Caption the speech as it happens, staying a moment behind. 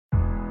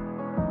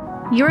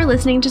You're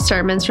listening to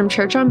sermons from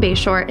Church on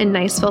Bayshore in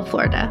Niceville,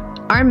 Florida.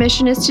 Our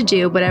mission is to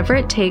do whatever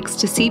it takes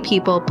to see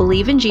people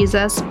believe in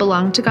Jesus,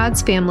 belong to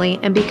God's family,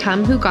 and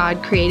become who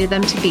God created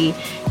them to be,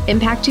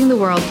 impacting the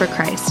world for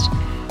Christ.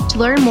 To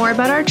learn more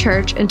about our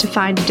church and to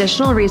find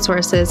additional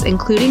resources,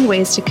 including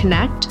ways to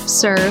connect,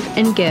 serve,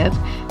 and give,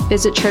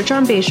 visit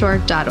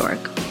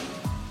churchonbayshore.org.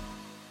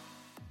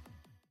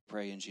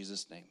 Pray in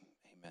Jesus' name.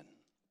 Amen.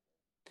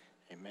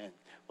 Amen.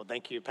 Well,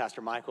 thank you,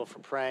 Pastor Michael, for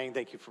praying.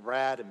 Thank you for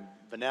Brad and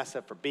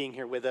Vanessa for being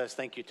here with us.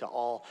 Thank you to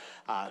all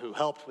who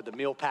helped with the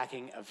meal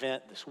packing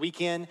event this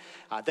weekend.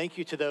 Thank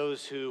you to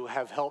those who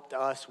have helped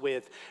us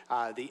with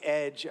the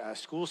Edge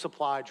school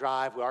supply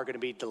drive. We are going to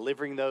be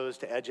delivering those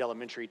to Edge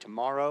Elementary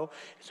tomorrow.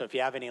 So if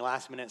you have any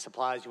last-minute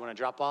supplies you want to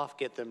drop off,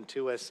 get them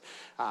to us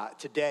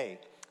today.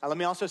 Let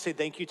me also say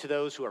thank you to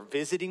those who are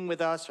visiting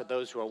with us or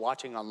those who are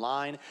watching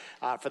online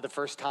for the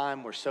first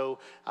time. We're so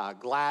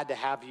glad to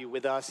have you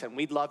with us, and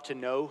we'd love to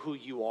know who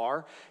you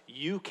are.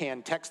 You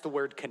can text the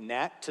word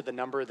CONNECT to the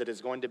number that is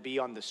going to be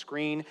on the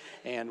screen,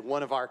 and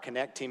one of our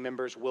CONNECT team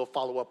members will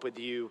follow up with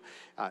you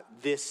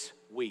this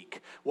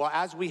week. Well,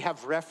 as we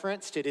have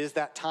referenced, it is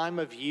that time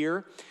of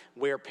year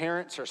where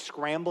parents are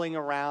scrambling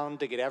around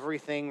to get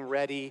everything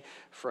ready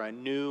for a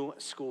new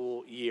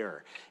school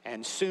year.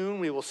 And soon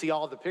we will see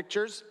all the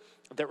pictures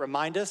that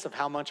remind us of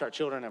how much our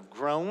children have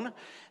grown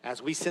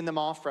as we send them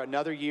off for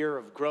another year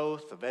of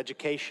growth, of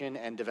education,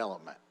 and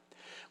development.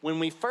 When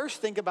we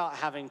first think about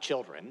having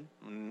children,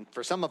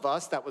 for some of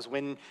us, that was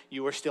when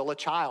you were still a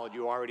child.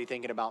 You were already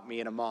thinking about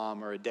being a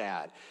mom or a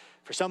dad.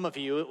 For some of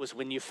you, it was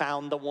when you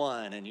found the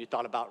one and you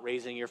thought about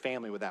raising your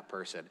family with that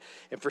person.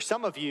 And for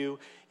some of you,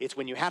 it's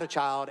when you had a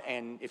child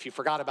and if you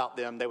forgot about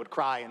them, they would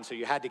cry, and so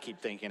you had to keep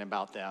thinking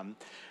about them.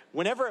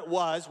 Whenever it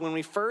was, when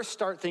we first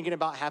start thinking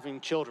about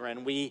having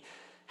children, we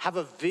have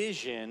a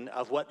vision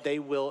of what they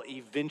will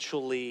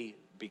eventually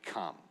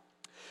become.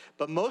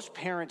 But most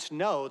parents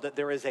know that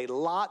there is a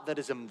lot that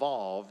is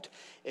involved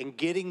in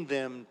getting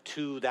them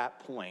to that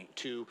point,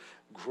 to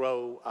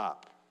grow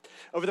up.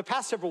 Over the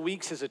past several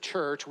weeks as a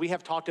church, we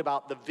have talked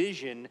about the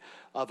vision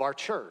of our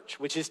church,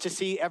 which is to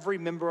see every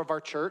member of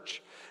our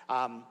church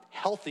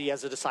healthy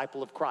as a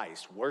disciple of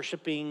Christ,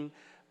 worshiping,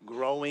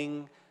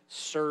 growing,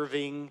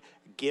 serving,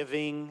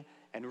 giving,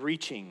 and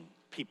reaching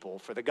people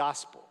for the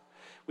gospel.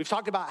 We've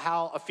talked about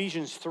how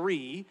Ephesians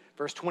 3,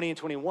 verse 20 and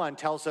 21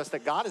 tells us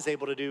that God is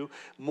able to do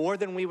more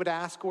than we would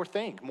ask or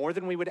think, more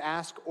than we would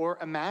ask or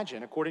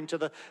imagine, according to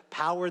the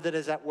power that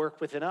is at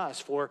work within us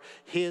for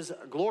his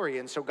glory.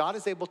 And so God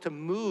is able to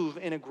move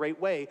in a great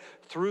way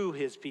through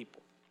his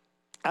people.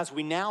 As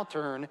we now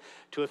turn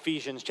to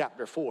Ephesians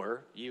chapter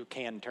 4, you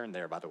can turn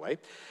there, by the way,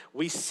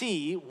 we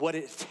see what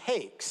it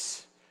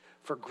takes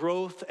for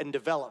growth and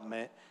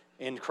development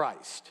in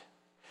Christ.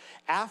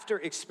 After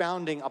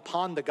expounding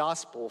upon the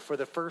gospel for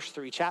the first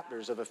 3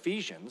 chapters of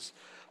Ephesians,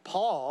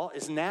 Paul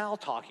is now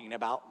talking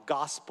about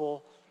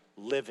gospel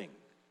living.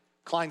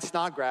 Klein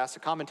Snodgrass, a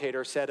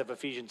commentator, said of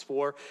Ephesians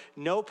 4,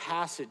 no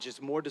passage is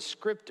more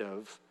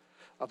descriptive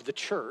of the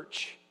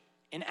church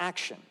in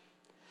action.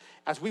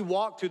 As we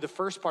walk through the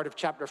first part of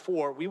chapter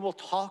 4, we will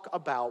talk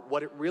about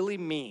what it really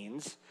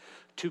means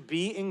to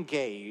be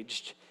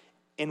engaged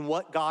in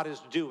what God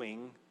is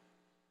doing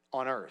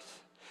on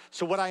earth.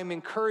 So what I am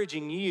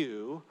encouraging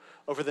you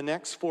over the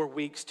next 4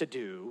 weeks to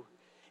do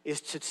is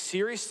to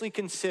seriously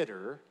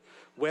consider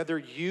whether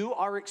you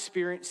are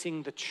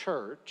experiencing the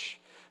church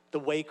the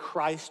way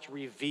Christ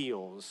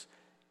reveals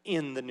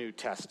in the New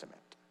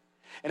Testament.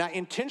 And I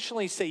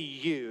intentionally say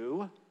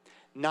you,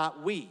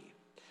 not we.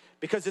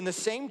 Because in the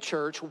same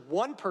church,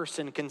 one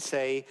person can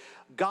say,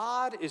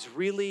 God is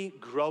really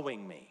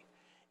growing me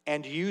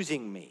and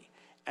using me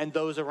and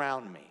those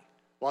around me,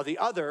 while the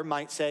other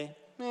might say,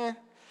 eh.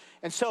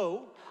 And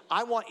so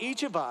I want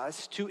each of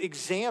us to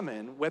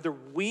examine whether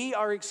we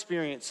are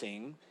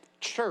experiencing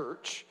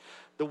church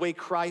the way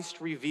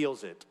Christ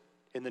reveals it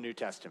in the New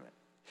Testament.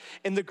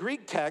 In the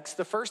Greek text,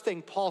 the first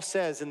thing Paul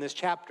says in this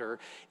chapter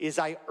is,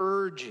 I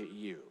urge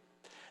you.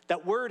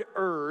 That word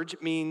urge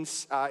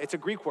means, it's a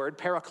Greek word,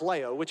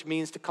 parakaleo, which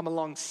means to come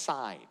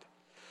alongside.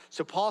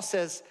 So Paul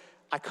says,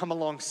 I come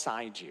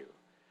alongside you.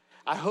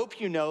 I hope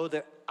you know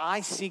that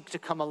I seek to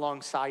come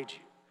alongside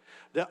you,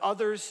 that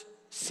others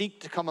seek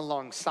to come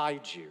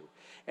alongside you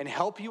and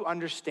help you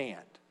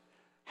understand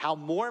how,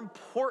 more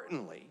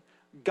importantly,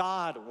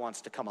 God wants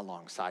to come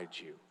alongside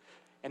you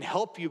and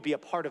help you be a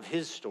part of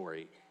his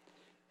story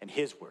and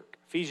his work.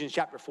 Ephesians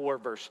chapter 4,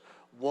 verse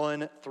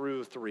 1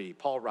 through 3,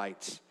 Paul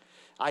writes,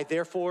 I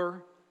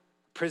therefore,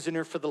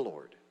 prisoner for the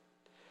Lord,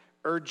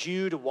 urge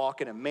you to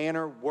walk in a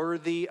manner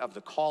worthy of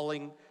the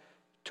calling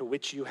to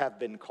which you have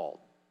been called,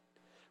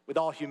 with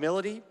all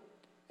humility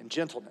and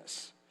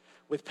gentleness,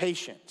 with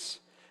patience,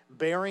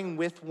 bearing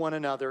with one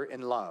another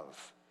in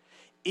love,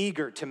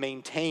 eager to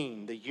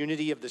maintain the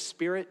unity of the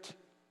Spirit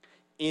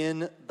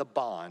in the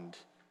bond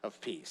of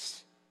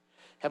peace.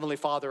 Heavenly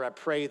Father, I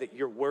pray that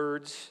your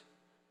words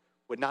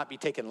would not be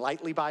taken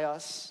lightly by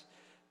us,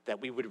 that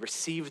we would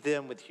receive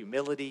them with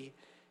humility,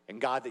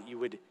 and God, that you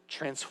would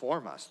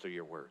transform us through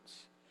your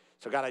words.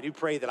 So God, I do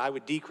pray that I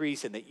would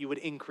decrease and that you would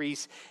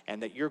increase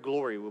and that your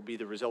glory will be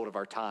the result of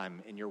our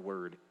time in your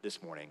word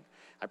this morning.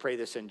 I pray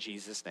this in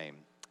Jesus' name,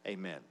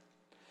 amen.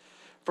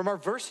 From our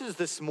verses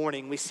this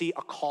morning, we see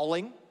a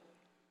calling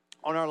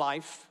on our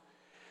life.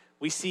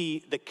 We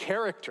see the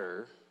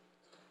character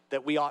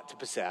that we ought to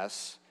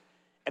possess,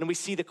 and we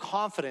see the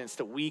confidence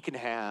that we can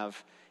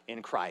have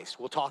in Christ.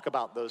 We'll talk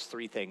about those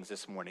three things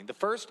this morning. The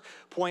first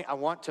point I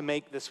want to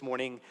make this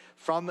morning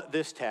from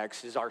this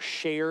text is our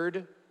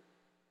shared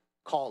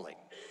calling.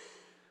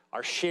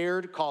 Our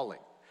shared calling.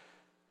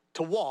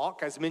 To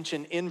walk, as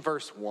mentioned in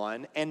verse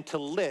 1, and to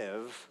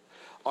live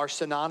are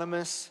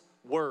synonymous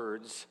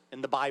words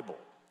in the Bible.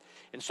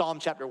 In Psalm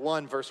chapter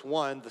 1, verse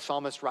 1, the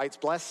psalmist writes,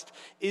 "Blessed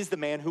is the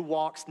man who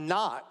walks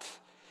not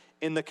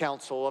in the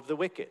counsel of the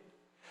wicked."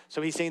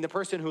 So he's saying the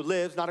person who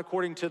lives not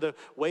according to the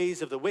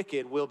ways of the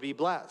wicked will be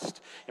blessed.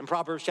 In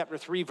Proverbs chapter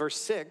 3, verse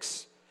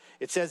 6,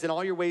 it says, "In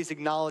all your ways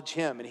acknowledge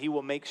him, and he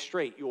will make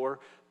straight your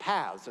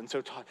paths." And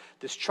so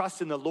this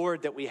trust in the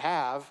Lord that we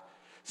have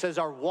says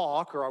our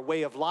walk or our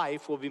way of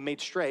life will be made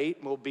straight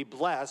and will be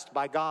blessed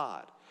by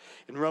God.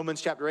 In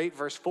Romans chapter 8,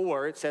 verse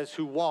 4, it says,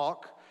 "Who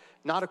walk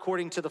not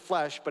according to the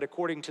flesh, but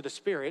according to the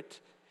Spirit,"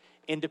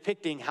 in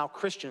depicting how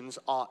Christians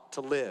ought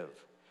to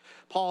live.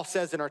 Paul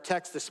says in our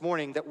text this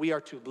morning that we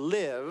are to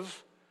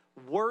live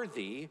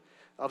worthy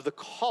of the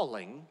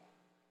calling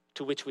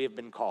to which we have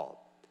been called.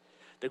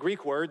 The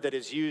Greek word that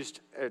is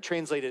used,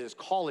 translated as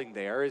calling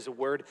there, is a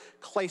word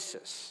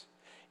klesis.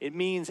 It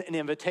means an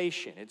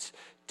invitation. It's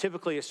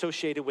typically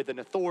associated with an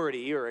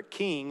authority or a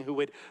king who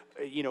would,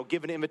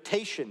 give an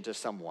invitation to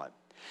someone.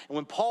 And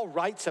when Paul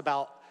writes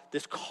about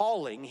this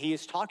calling, he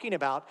is talking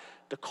about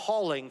the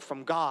calling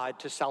from God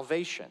to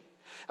salvation.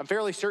 I'm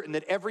fairly certain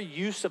that every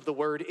use of the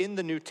word in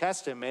the New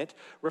Testament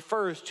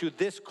refers to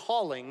this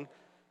calling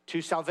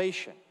to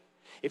salvation.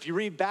 If you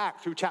read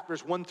back through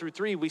chapters 1 through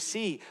 3, we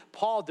see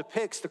Paul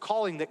depicts the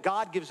calling that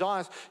God gives on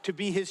us to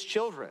be his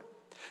children,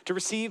 to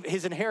receive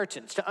his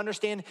inheritance, to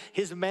understand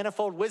his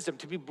manifold wisdom,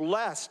 to be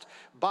blessed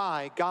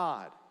by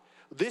God.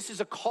 This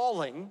is a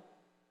calling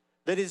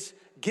that is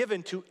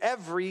given to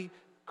every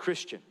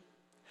Christian.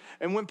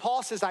 And when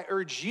Paul says, "I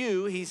urge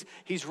you,"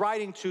 he's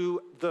writing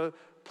to the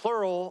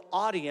plural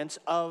audience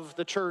of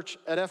the church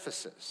at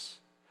Ephesus.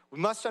 We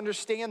must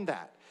understand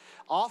that.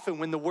 Often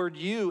when the word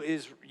 "you"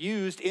 is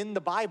used in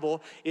the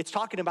Bible, it's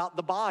talking about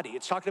the body.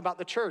 It's talking about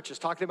the church. It's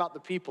talking about the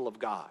people of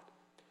God.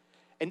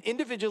 An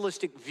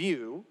individualistic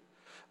view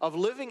of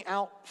living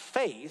out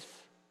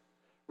faith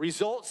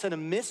results in a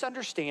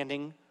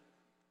misunderstanding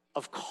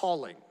of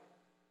calling.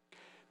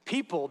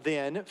 People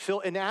then feel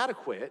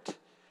inadequate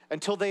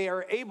until they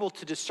are able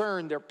to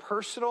discern their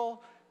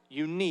personal,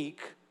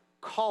 unique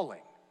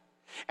calling.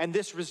 And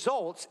this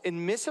results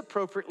in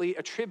misappropriately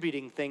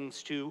attributing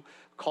things to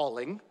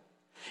calling.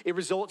 It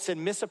results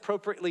in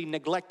misappropriately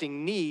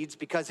neglecting needs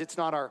because it's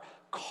not our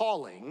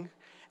calling.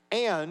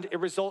 And it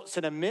results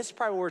in a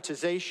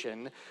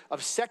misprioritization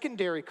of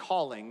secondary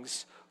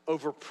callings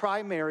over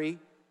primary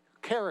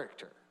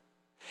character.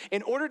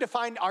 In order to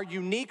find our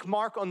unique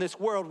mark on this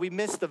world, we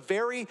miss the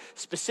very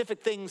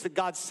specific things that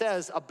God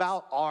says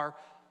about our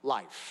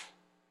life.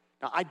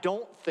 Now, I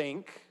don't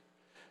think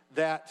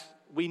that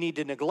we need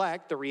to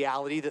neglect the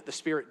reality that the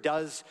Spirit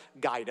does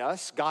guide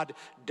us. God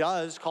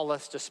does call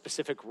us to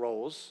specific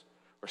roles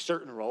or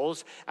certain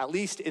roles, at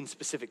least in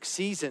specific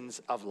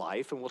seasons of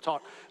life, and we'll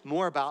talk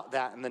more about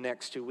that in the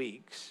next 2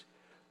 weeks.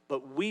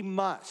 But we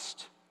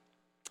must,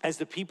 as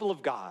the people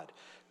of God,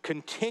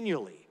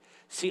 continually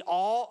see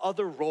all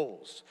other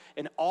roles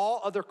and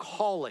all other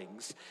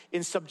callings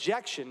in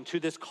subjection to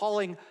this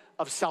calling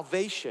of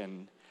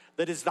salvation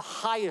that is the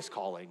highest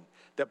calling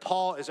that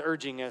Paul is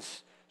urging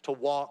us to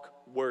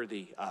walk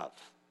worthy of.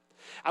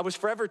 I was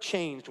forever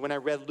changed when I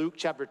read Luke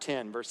chapter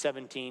 10, verse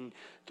 17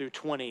 through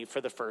 20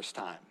 for the first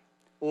time,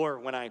 or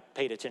when I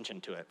paid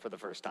attention to it for the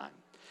first time.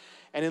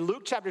 And in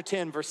Luke chapter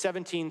 10, verse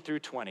 17 through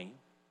 20,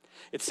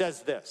 it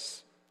says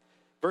this.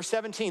 Verse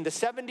 17, the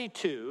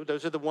 72,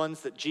 those are the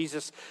ones that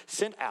Jesus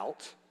sent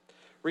out,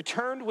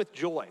 returned with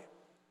joy,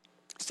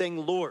 saying,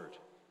 "Lord,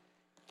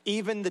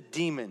 even the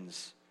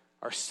demons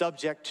are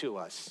subject to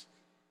us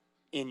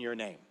in your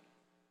name."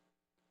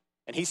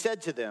 And he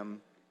said to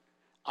them,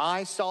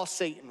 "I saw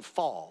Satan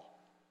fall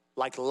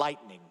like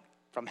lightning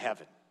from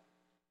heaven.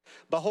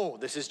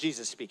 Behold," this is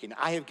Jesus speaking,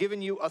 "I have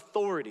given you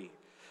authority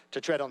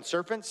to tread on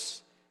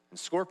serpents and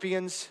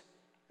scorpions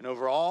and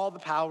over all the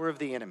power of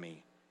the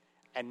enemy,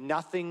 and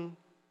nothing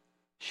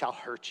shall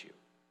hurt you."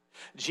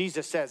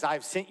 Jesus says, "I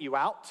have sent you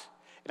out,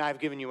 and I have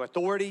given you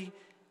authority,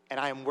 and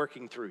I am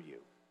working through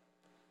you."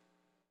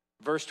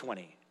 Verse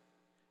 20,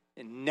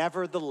 "And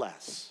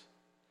nevertheless,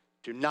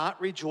 do not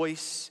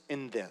rejoice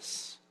in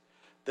this,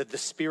 that the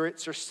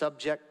spirits are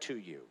subject to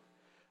you,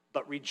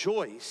 but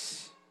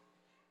rejoice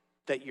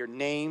that your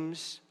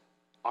names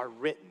are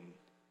written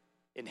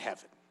in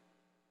heaven."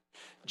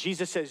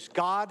 Jesus says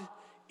God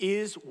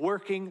is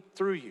working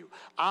through you.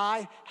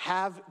 I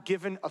have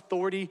given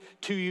authority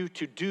to you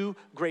to do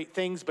great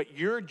things, but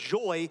your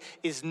joy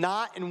is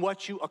not in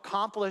what you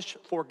accomplish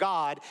for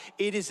God.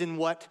 It is in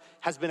what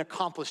has been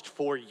accomplished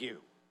for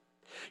you.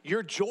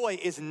 Your joy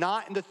is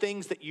not in the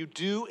things that you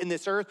do in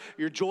this earth.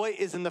 Your joy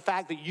is in the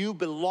fact that you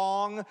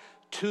belong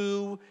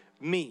to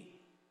me.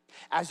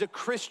 As a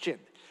Christian,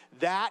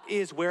 that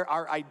is where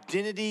our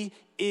identity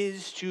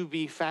is to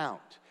be found.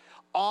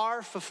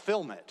 Our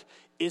fulfillment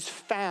is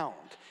found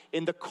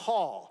in the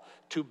call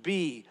to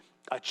be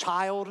a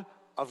child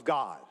of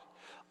God.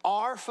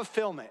 Our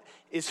fulfillment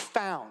is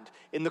found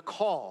in the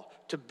call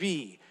to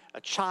be a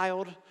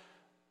child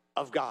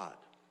of God.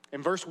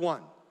 In verse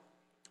 1,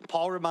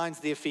 Paul reminds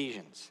the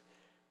Ephesians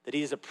that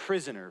he is a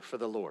prisoner for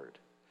the Lord.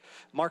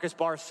 Marcus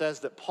Barth says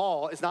that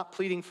Paul is not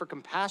pleading for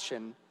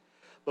compassion,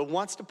 but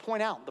wants to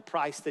point out the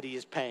price that he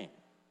is paying.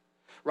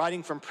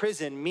 Writing from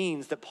prison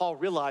means that Paul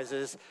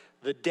realizes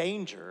the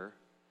danger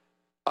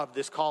of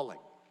this calling.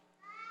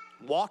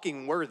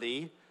 Walking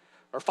worthy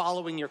or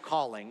following your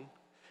calling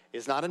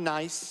is not a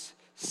nice,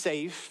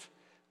 safe,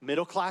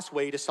 middle-class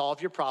way to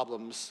solve your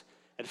problems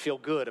and feel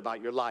good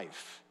about your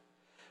life.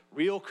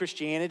 Real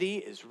Christianity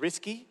is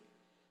risky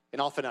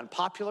and often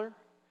unpopular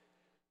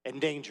and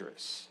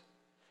dangerous.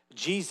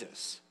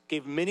 Jesus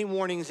gave many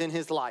warnings in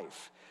his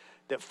life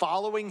that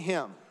following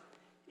him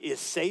is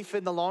safe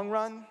in the long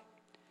run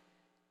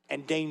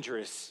and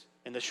dangerous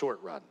in the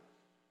short run.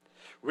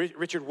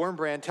 Richard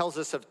Wurmbrand tells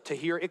us of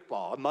Tahir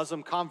Iqbal, a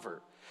Muslim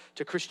convert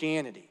to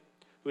Christianity,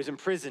 who was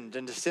imprisoned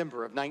in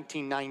December of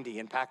 1990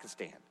 in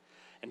Pakistan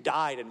and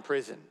died in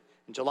prison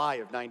in July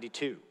of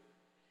 92.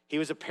 He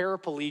was a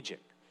paraplegic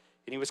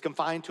and he was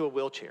confined to a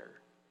wheelchair.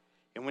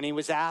 And when he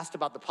was asked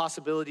about the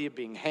possibility of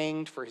being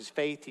hanged for his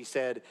faith, he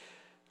said,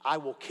 "I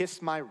will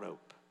kiss my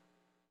rope,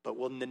 but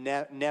will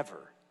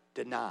never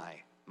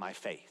deny my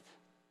faith."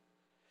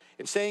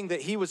 In saying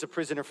that he was a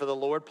prisoner for the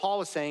Lord, Paul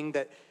was saying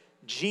that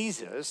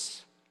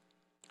Jesus,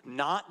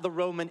 not the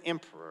Roman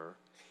emperor,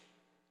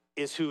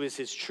 is who is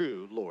his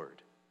true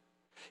Lord.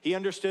 He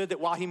understood that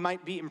while he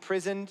might be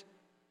imprisoned,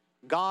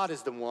 God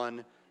is the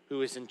one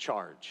who is in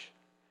charge,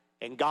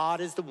 and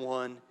God is the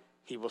one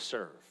he will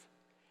serve.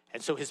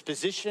 And so his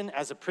position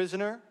as a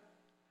prisoner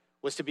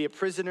was to be a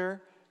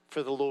prisoner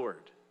for the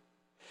Lord.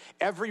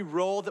 Every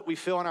role that we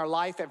fill in our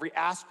life, every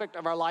aspect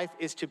of our life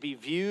is to be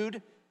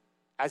viewed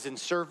as in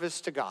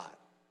service to God.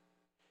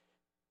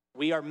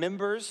 We are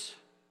members,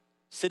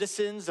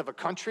 citizens of a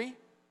country,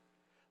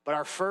 but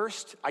our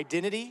first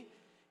identity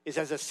is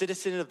as a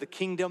citizen of the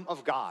kingdom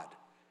of God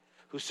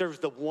who serves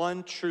the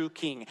one true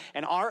king.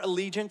 And our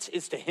allegiance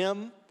is to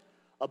him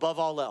above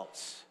all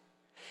else.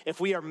 If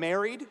we are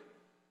married,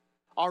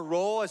 our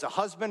role as a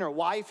husband or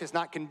wife is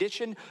not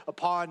conditioned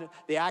upon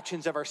the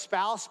actions of our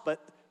spouse, but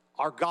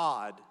our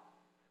God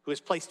who has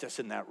placed us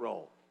in that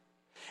role.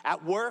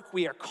 At work,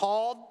 we are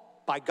called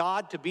by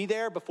God to be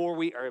there before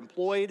we are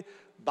employed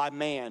by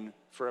man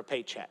for a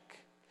paycheck.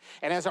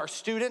 And as our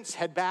students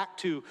head back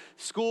to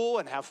school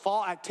and have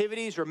fall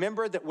activities,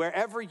 remember that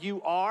wherever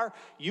you are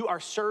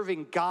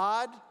serving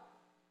God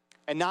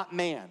and not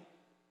man.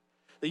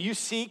 That you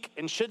seek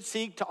and should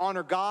seek to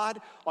honor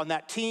God on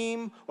that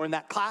team or in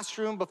that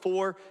classroom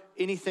before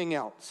anything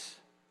else.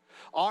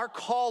 Our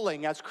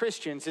calling as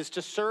Christians is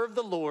to serve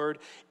the Lord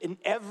in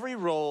every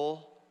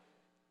role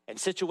and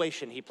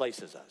situation he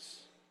places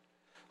us.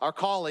 Our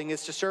calling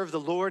is to serve the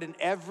Lord in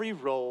every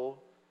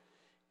role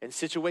and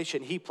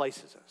situation he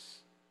places us.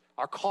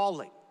 Our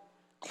calling,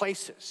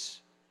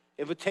 places,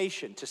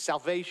 invitation to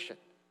salvation.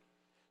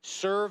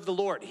 Serve the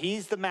Lord.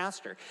 He's the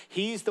master.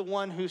 He's the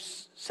one who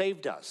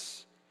saved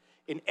us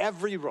in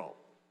every role.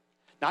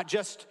 Not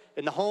just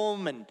in the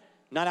home and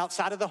not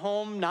outside of the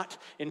home, not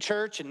in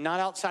church and not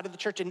outside of the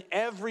church. In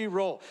every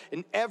role,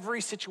 in every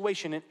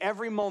situation, in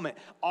every moment,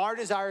 our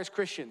desire as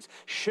Christians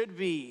should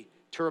be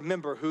to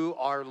remember who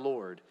our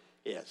Lord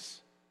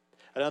is.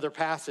 Another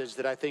passage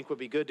that I think would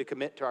be good to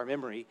commit to our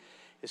memory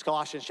is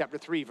Colossians chapter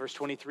 3, verse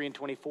 23 and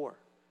 24.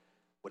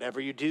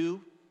 Whatever you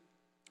do,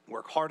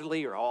 work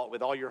heartily or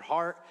with all your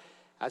heart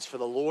as for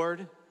the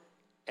Lord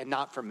and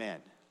not for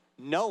men,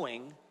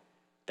 knowing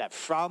that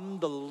from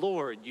the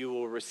Lord you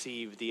will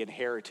receive the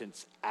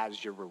inheritance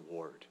as your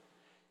reward.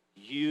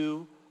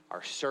 You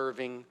are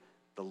serving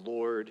the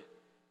Lord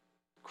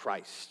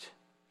Christ.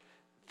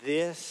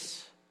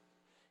 This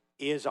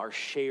is our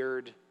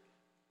shared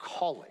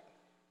calling,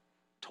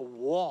 to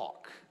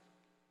walk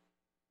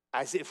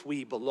as if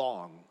we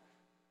belong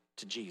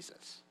to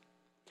Jesus.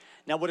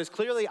 Now, what is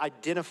clearly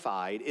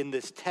identified in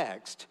this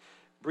text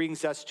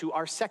brings us to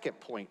our second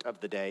point of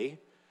the day.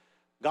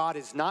 God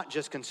is not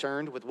just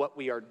concerned with what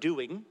we are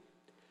doing,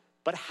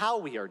 but how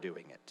we are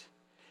doing it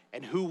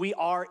and who we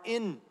are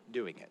in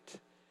doing it.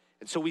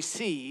 And so we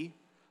see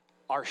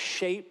our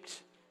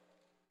shaped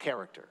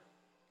character.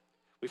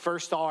 We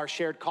first saw our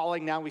shared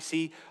calling, now we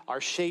see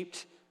our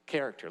shaped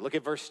character. Look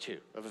at verse 2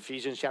 of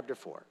Ephesians chapter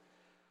 4.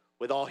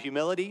 With all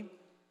humility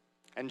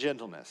and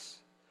gentleness,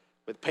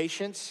 with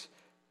patience,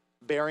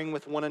 bearing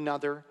with one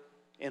another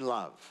in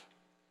love,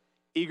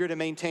 eager to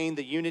maintain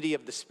the unity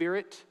of the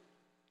Spirit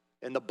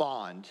and the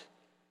bond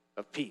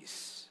of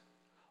peace.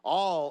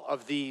 All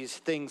of these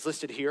things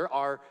listed here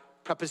are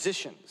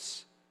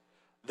prepositions.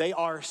 They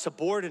are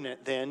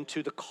subordinate then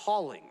to the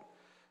calling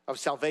of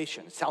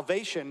salvation.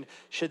 Salvation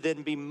should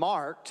then be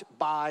marked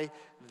by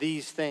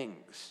these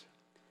things.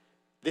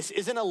 This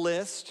isn't a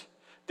list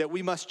that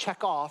we must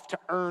check off to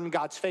earn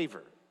God's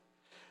favor.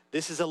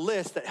 This is a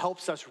list that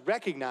helps us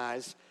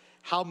recognize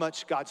how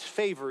much God's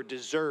favor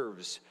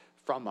deserves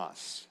from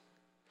us.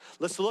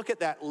 Let's look at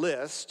that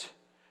list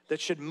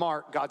that should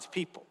mark God's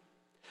people.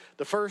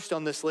 The first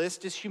on this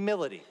list is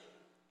humility.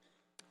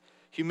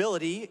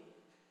 Humility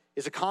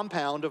is a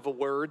compound of a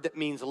word that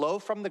means low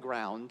from the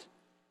ground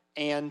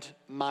and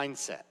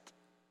mindset.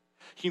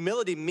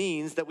 Humility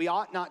means that we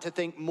ought not to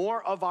think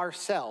more of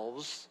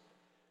ourselves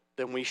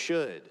than we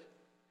should.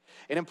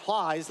 It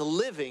implies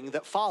living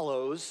that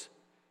follows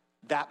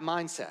that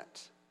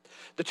mindset.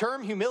 The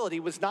term humility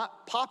was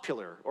not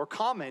popular or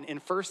common in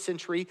first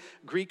century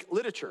Greek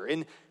literature.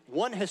 In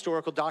one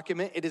historical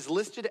document, it is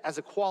listed as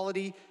a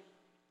quality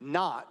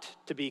not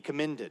to be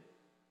commended.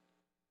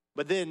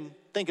 But then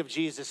think of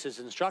Jesus'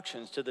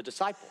 instructions to the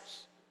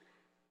disciples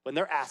when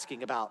they're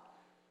asking about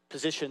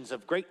positions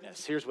of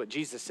greatness. Here's what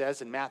Jesus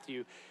says in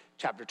Matthew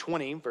chapter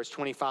 20, verse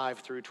 25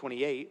 through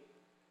 28.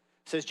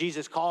 It says,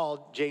 Jesus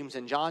called James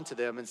and John to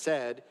them and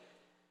said,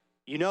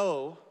 "You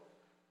know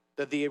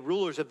that the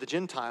rulers of the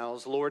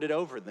Gentiles lord it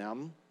over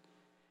them,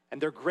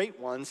 and their great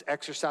ones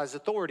exercise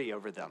authority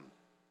over them.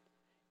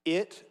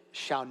 It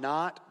shall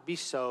not be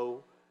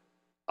so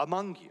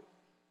among you.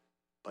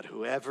 But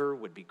whoever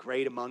would be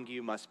great among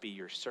you must be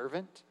your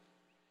servant,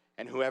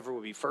 and whoever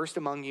will be first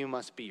among you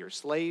must be your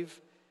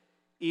slave,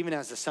 even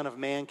as the Son of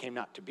Man came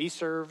not to be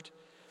served,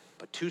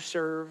 but to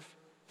serve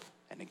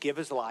and to give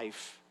his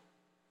life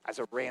as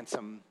a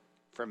ransom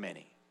for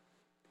many."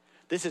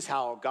 This is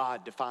how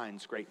God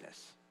defines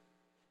greatness: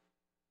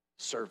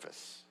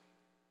 service,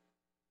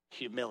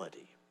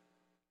 humility.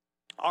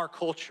 Our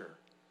culture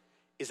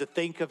is a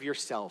think of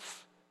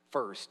yourself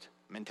first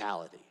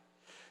mentality,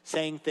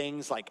 saying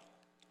things like,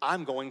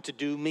 I'm going to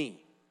do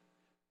me.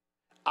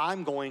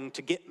 I'm going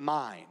to get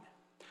mine.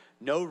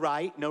 No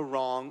right, no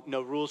wrong,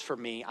 no rules for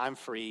me. I'm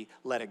free,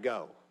 let it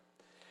go.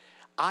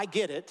 I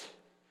get it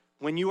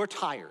when you are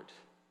tired.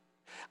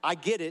 I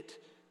get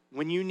it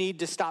when you need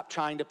to stop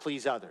trying to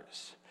please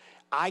others.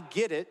 I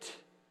get it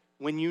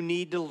when you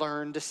need to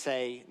learn to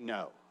say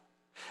no.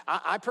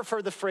 I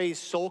prefer the phrase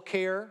soul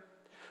care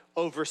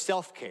over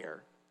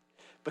self-care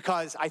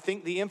because I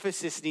think the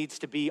emphasis needs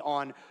to be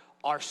on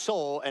our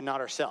soul and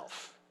not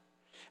ourself.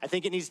 I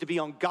think it needs to be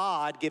on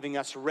God giving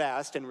us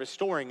rest and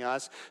restoring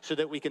us so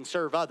that we can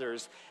serve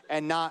others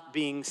and not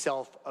being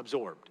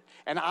self-absorbed.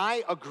 And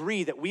I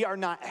agree that we are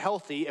not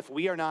healthy if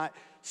we are not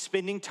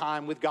spending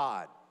time with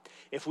God,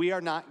 if we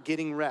are not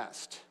getting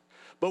rest.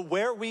 But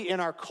where we are in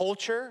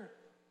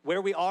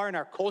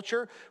our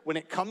culture when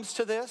it comes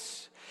to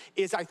this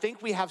is I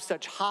think we have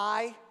such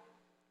high,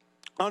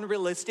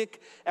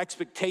 unrealistic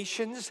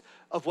expectations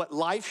of what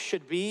life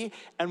should be,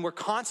 and we're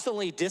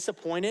constantly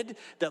disappointed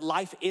that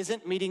life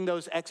isn't meeting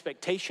those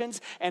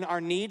expectations, and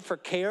our need for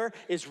care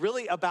is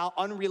really about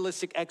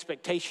unrealistic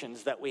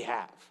expectations that we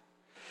have.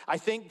 I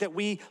think that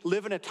we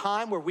live in a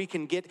time where we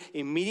can get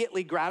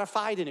immediately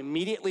gratified and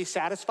immediately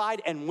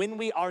satisfied, and when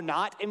we are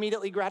not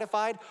immediately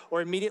gratified or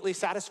immediately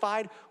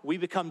satisfied, we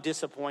become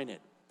disappointed.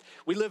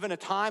 We live in a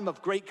time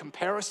of great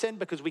comparison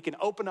because we can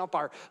open up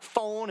our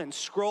phone and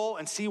scroll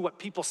and see what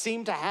people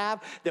seem to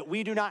have that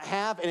we do not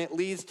have, and it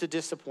leads to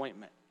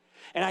disappointment.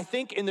 And I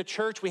think in the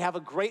church we have a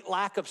great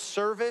lack of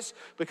service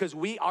because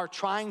we are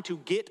trying to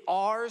get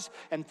ours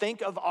and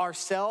think of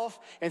ourselves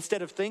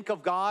instead of think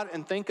of God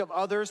and think of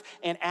others.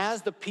 And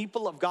as the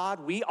people of God,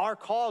 we are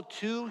called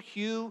to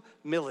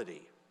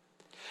humility.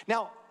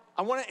 Now,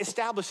 I want to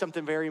establish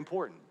something very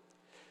important.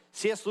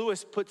 C.S.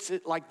 Lewis puts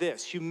it like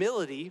this: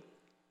 humility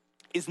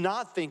is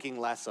not thinking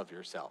less of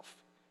yourself.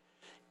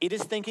 It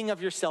is thinking of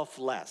yourself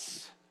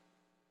less.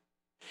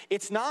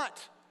 It's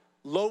not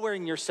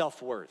lowering your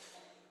self-worth.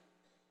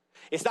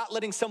 It's not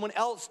letting someone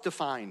else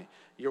define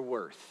your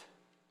worth.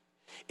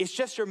 It's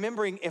just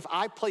remembering if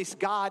I place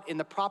God in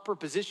the proper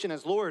position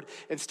as Lord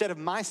instead of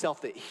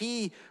myself, that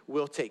he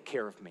will take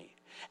care of me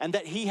and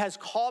that he has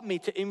called me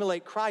to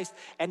emulate Christ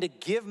and to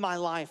give my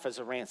life as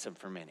a ransom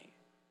for many.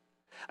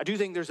 I do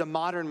think there's a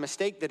modern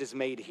mistake that is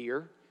made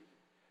here,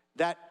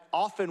 that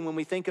often when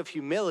we think of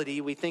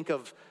humility, we think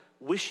of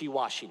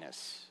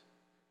wishy-washiness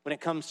when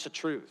it comes to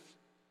truth.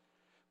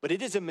 But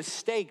it is a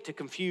mistake to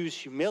confuse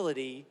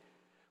humility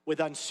with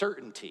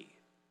uncertainty.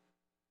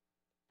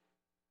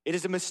 It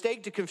is a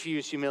mistake to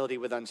confuse humility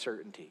with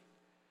uncertainty.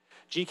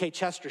 G.K.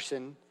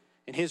 Chesterton,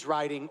 in his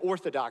writing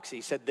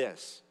Orthodoxy, said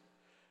this: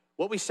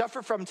 "What we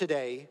suffer from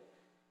today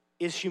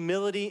is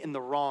humility in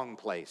the wrong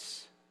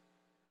place.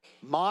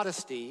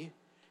 Modesty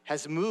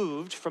has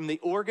moved from the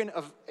organ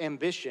of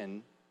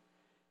ambition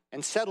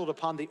and settled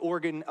upon the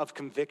organ of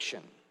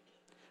conviction,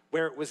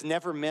 where it was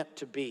never meant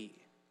to be.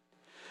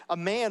 A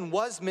man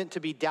was meant to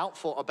be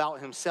doubtful about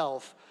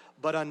himself,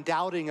 but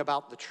undoubting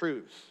about the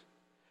truth.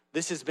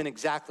 This has been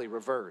exactly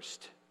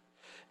reversed.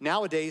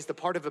 Nowadays, the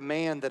part of a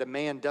man that a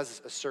man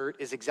does assert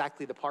is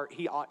exactly the part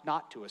he ought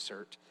not to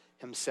assert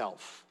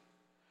himself.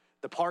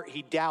 The part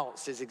he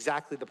doubts is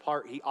exactly the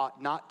part he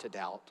ought not to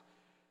doubt,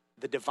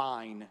 the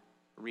divine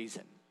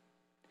reason.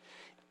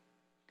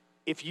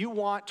 If you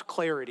want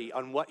clarity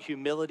on what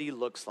humility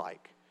looks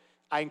like,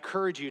 I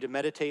encourage you to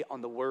meditate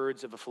on the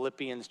words of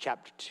Philippians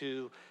chapter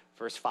 2,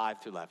 verse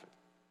 5 through 11.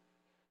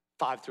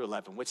 5 through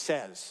 11, which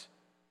says,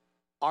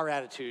 our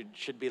attitude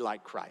should be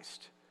like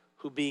Christ,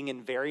 who being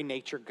in very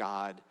nature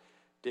God,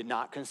 did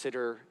not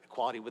consider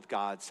equality with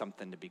God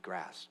something to be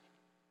grasped.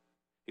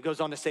 It goes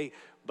on to say,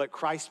 but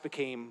Christ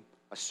became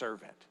a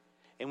servant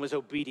and was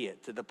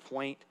obedient to the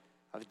point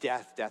of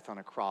death on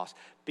a cross,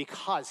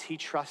 because he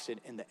trusted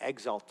in the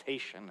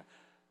exaltation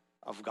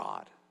of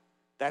God.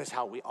 That is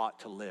how we ought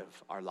to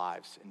live our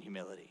lives in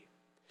humility.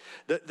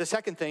 The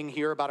second thing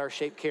here about our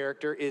shaped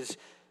character is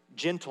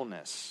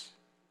gentleness,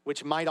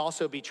 which might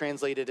also be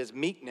translated as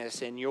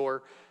meekness in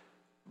your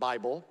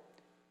Bible.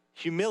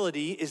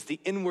 Humility is the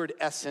inward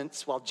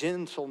essence, while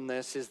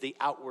gentleness is the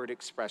outward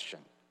expression.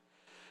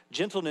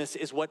 Gentleness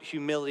is what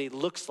humility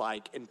looks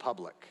like in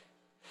public.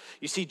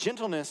 You see,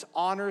 gentleness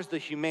honors the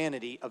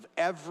humanity of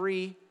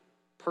every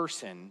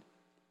person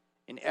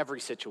in every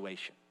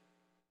situation.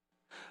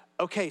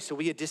 Okay, so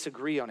we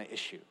disagree on an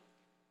issue.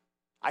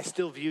 I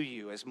still view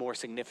you as more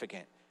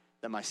significant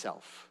than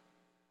myself.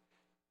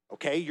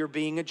 Okay, you're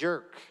being a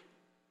jerk.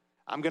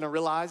 I'm going to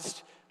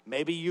realize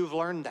maybe you've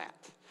learned that.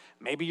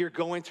 Maybe you're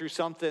going through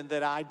something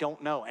that I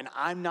don't know, and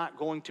I'm not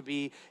going to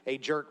be a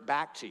jerk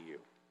back to you.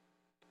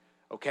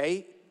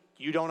 Okay,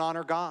 you don't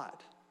honor God.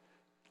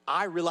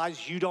 I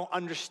realize you don't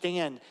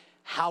understand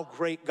how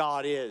great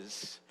God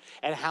is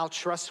and how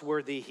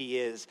trustworthy he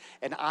is,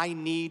 and I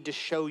need to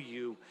show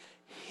you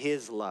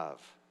his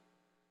love.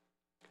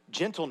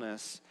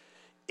 Gentleness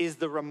is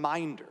the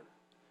reminder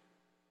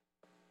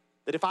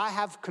that if I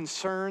have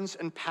concerns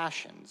and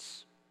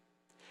passions,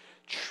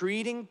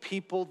 treating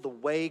people the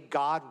way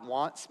God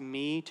wants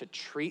me to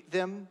treat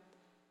them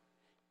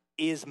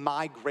is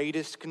my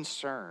greatest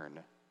concern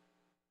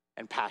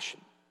and passion.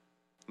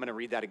 I'm going to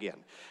read that again.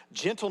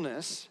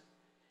 Gentleness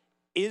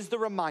is the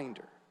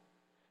reminder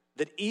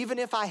that even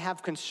if I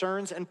have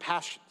concerns and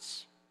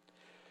passions,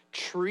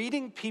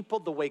 treating people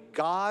the way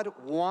God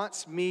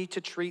wants me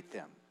to treat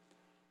them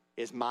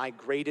is my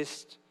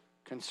greatest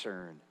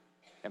concern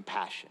and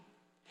passion.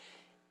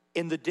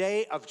 In the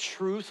day of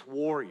truth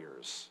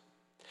warriors,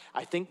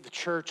 I think the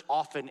church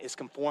often is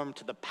conformed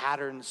to the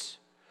patterns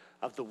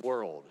of the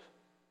world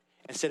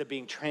instead of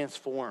being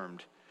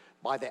transformed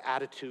by the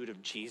attitude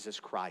of Jesus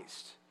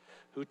Christ,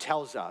 who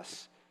tells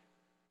us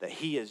that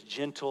he is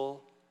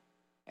gentle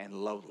and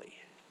lowly.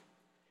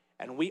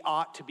 And we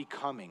ought to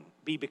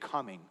be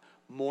becoming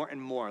more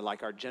and more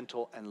like our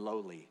gentle and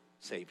lowly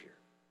Savior.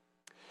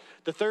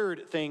 The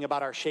third thing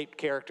about our shaped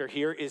character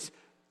here is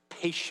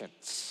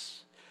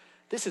patience.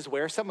 This is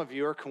where some of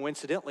you are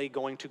coincidentally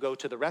going to go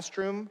to the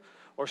restroom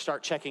or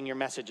start checking your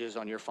messages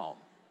on your phone.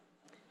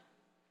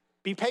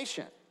 Be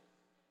patient.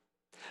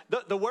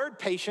 The word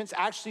patience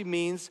actually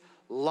means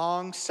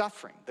long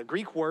suffering. The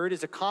Greek word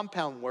is a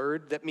compound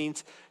word that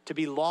means to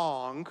be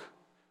long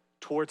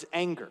towards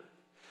anger.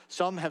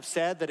 Some have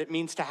said that it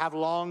means to have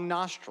long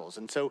nostrils.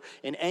 And so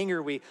in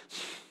anger, we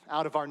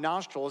out of our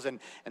nostrils, and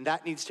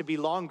that needs to be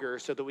longer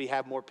so that we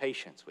have more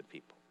patience with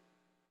people.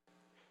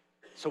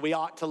 So we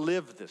ought to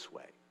live this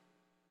way.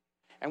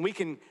 And we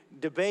can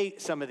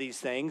debate some of these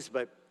things,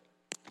 but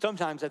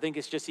sometimes I think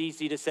it's just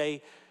easy to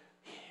say,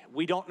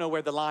 we don't know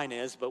where the line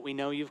is, but we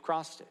know you've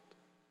crossed it.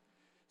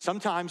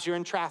 Sometimes you're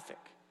in traffic.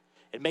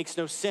 It makes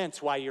no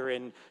sense why you're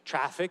in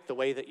traffic the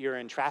way that you're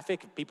in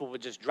traffic. If people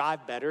would just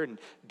drive better and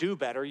do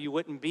better, you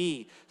wouldn't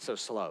be so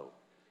slow.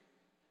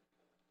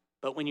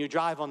 But when you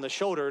drive on the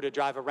shoulder to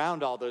drive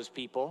around all those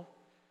people,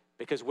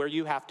 because where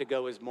you have to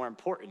go is more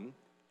important,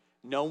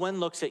 no one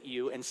looks at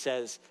you and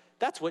says,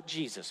 that's what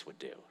Jesus would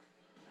do.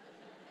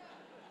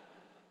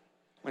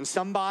 When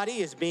somebody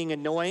is being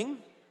annoying,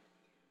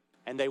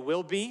 and they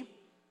will be,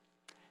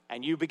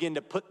 and you begin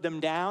to put them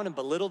down and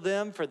belittle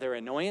them for their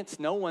annoyance,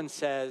 no one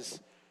says,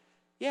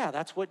 yeah,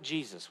 that's what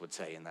Jesus would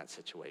say in that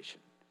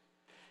situation.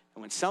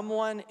 And when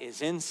someone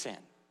is in sin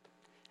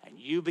and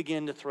you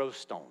begin to throw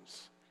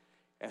stones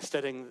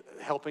instead of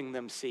helping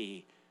them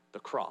see the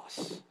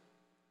cross,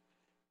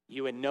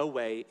 you in no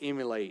way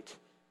emulate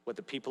what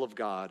the people of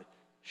God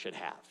should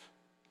have.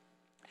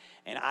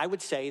 And I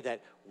would say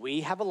that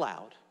we have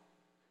allowed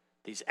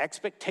these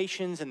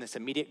expectations and this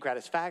immediate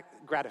gratification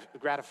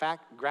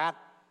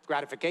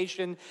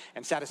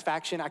and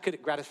satisfaction. I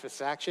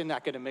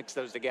could have mixed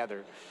those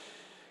together.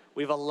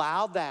 We've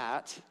allowed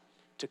that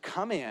to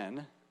come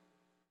in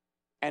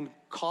and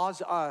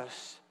cause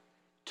us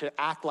to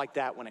act like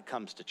that when it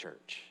comes to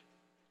church,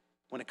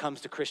 when it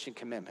comes to Christian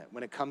commitment,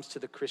 when it comes to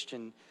the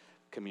Christian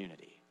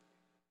community.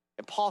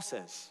 And Paul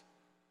says,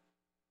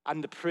 I'm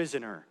the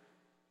prisoner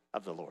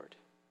of the Lord.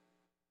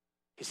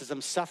 He says,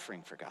 I'm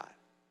suffering for God.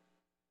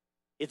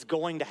 It's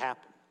going to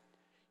happen.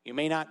 You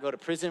may not go to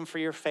prison for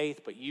your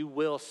faith, but you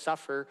will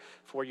suffer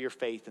for your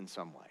faith in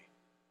some way.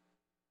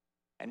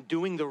 And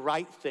doing the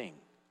right thing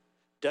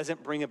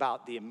doesn't bring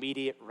about the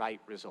immediate right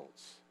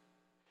results.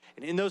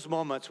 And in those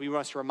moments, we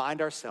must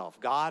remind ourselves,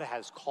 God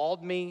has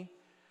called me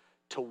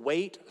to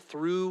wait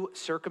through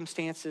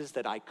circumstances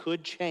that I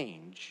could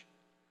change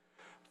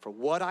for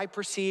what I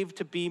perceive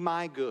to be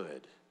my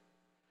good,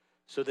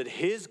 so that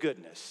his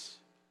goodness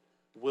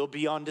will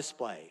be on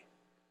display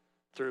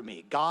through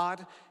me.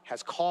 God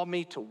has called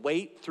me to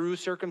wait through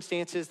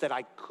circumstances that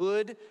I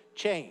could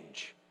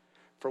change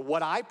for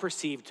what I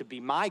perceive to be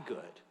my good,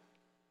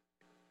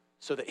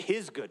 so that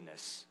his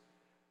goodness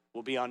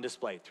will be on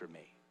display through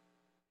me.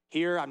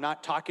 Here, I'm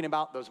not talking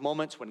about those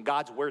moments when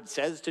God's word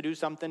says to do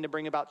something to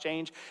bring about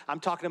change. I'm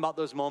talking about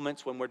those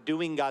moments when we're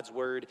doing God's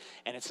word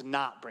and it's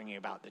not bringing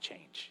about the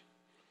change.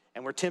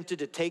 And we're tempted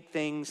to take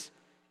things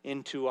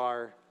into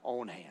our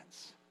own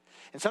hands.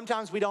 And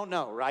sometimes we don't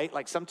know, right?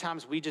 Like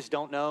sometimes we just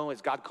don't know,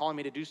 is God calling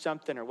me to do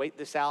something or wait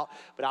this out?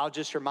 But I'll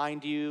just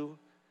remind you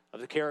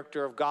of the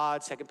character of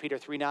God. 2 Peter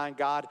 3:9,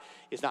 God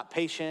is not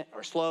patient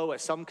or slow,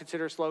 as some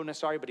consider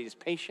slowness, but he is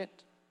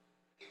patient,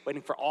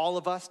 waiting for all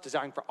of us,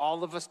 desiring for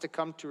all of us to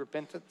come to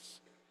repentance.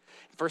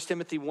 1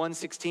 Timothy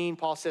 1:16,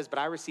 Paul says, but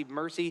I received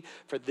mercy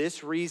for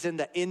this reason,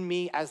 that in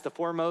me as the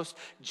foremost,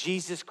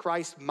 Jesus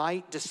Christ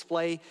might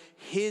display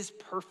his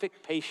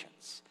perfect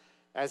patience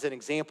as an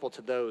example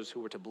to those who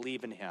were to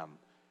believe in him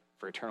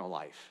for eternal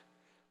life.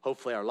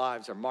 Hopefully our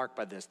lives are marked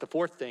by this. The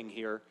fourth thing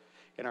here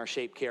in our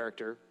shaped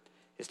character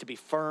is to be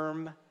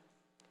firm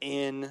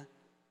in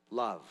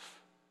love.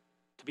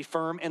 To be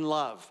firm in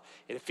love.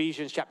 In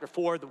Ephesians chapter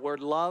 4, the word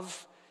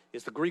love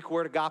is the Greek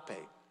word agape.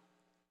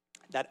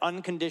 That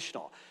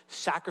unconditional,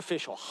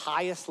 sacrificial,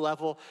 highest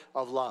level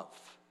of love.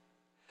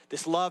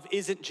 This love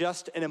isn't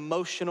just an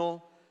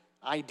emotional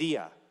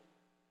idea.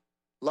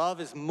 Love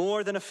is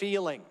more than a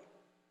feeling.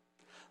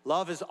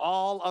 Love is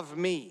all of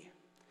me.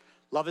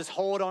 Love is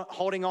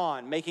holding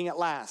on, making it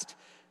last,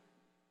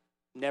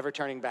 never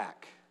turning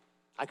back.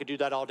 I could do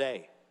that all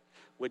day.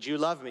 Would you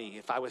love me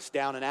if I was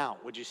down and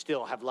out? Would you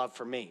still have love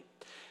for me?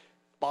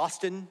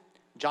 Boston,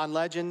 John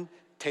Legend,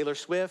 Taylor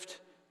Swift,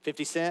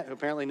 50 Cent, who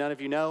apparently none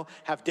of you know,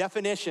 have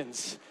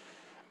definitions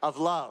of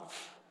love.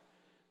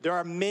 There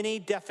are many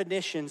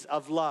definitions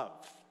of love,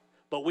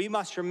 but we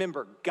must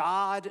remember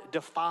God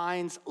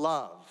defines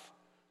love.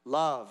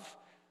 Love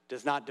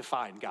does not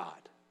define God.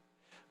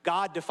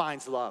 God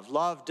defines love.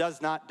 Love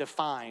does not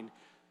define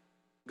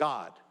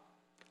God.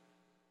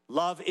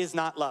 Love is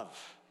not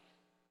love.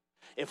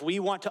 If we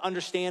want to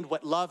understand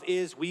what love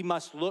is, we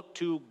must look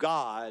to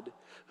God,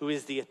 who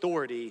is the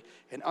authority,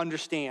 and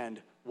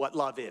understand what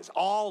love is.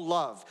 All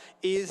love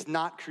is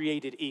not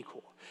created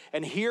equal.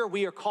 And here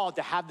we are called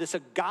to have this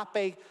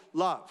agape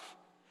love,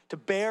 to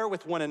bear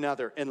with one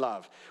another in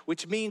love,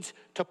 which means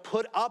to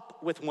put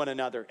up with one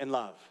another in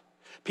love.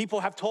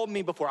 People have told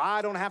me before,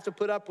 I don't have to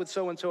put up with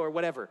so-and-so or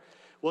whatever.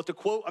 Well, to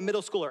quote a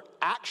middle schooler,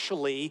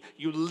 actually,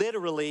 you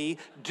literally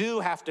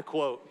do have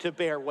to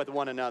bear with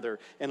one another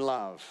in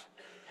love.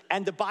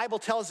 And the Bible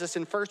tells us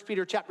in 1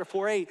 Peter chapter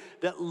 4:8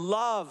 that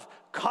love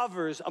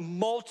covers a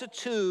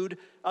multitude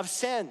of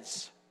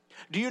sins.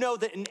 Do you know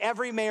that in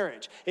every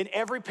marriage, in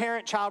every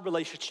parent-child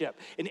relationship,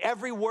 in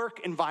every work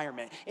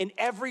environment, in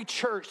every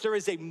church, there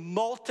is a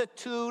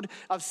multitude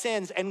of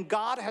sins, and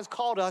God has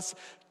called us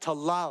to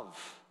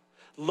love.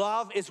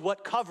 Love is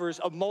what covers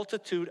a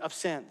multitude of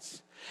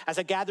sins. As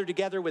I gathered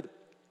together with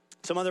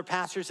some other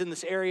pastors in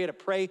this area to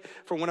pray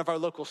for one of our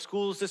local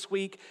schools this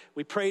week,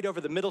 we prayed over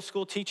the middle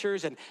school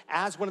teachers, and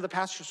as one of the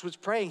pastors was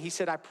praying, he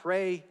said, I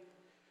pray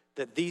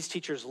that these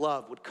teachers'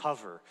 love would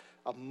cover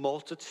a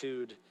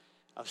multitude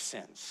of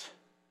sins.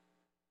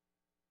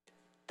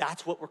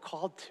 That's what we're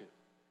called to.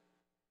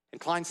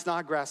 And Klein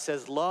Snodgrass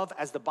says, love,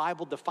 as the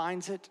Bible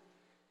defines it,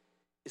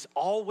 is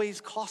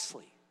always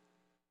costly.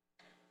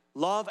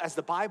 Love, as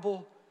the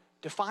Bible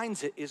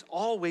defines it, is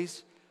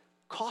always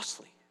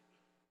costly.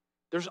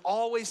 There's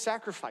always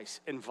sacrifice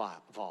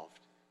involved.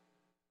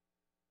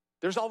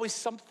 There's always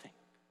something.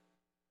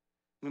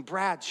 I mean,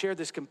 Brad shared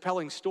this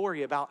compelling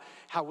story about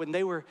how when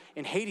they were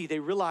in Haiti, they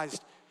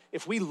realized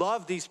if we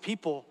love these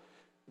people,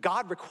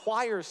 God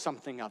requires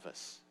something of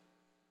us.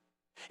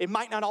 It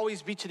might not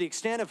always be to the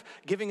extent of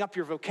giving up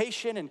your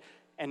vocation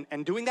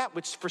and doing that,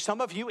 which for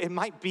some of you it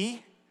might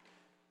be,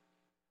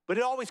 but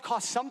it always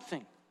costs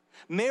something.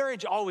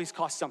 Marriage always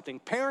costs something.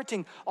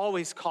 Parenting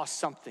always costs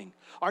something.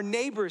 Our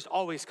neighbors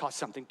always cost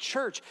something.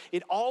 Church,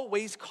 it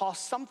always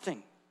costs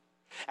something.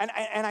 And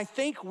I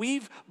think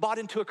we've bought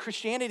into a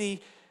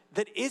Christianity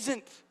that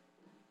isn't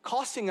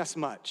costing us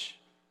much.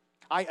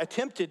 I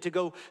attempted to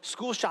go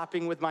school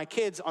shopping with my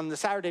kids on the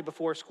Saturday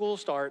before school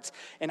starts,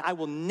 and I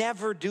will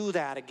never do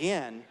that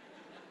again.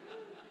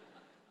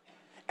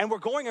 And we're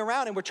going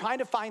around and we're trying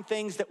to find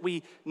things that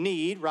we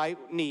need, right?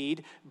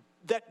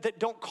 That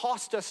don't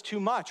cost us too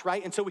much,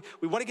 right? And so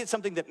we want to get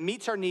something that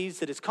meets our needs,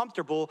 that is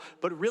comfortable,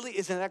 but really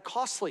isn't that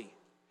costly.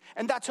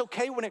 And that's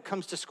okay when it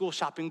comes to school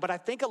shopping, but I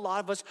think a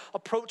lot of us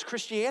approach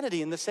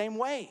Christianity in the same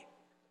way.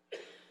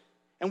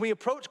 And we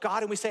approach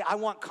God and we say, I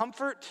want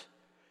comfort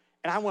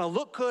And I want to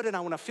look good and I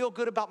want to feel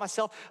good about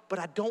myself, but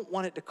I don't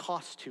want it to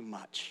cost too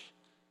much.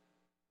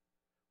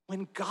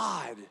 When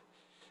God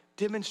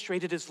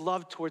demonstrated his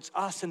love towards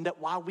us and that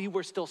while we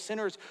were still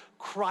sinners,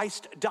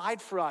 Christ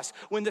died for us.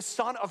 When the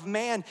Son of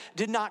Man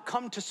did not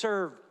come to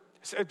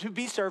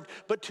be served,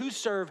 but to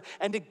serve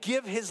and to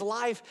give his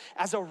life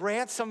as a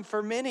ransom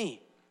for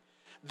many.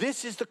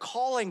 This is the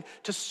calling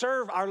to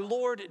serve our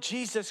Lord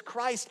Jesus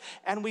Christ,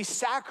 and we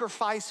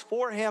sacrifice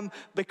for him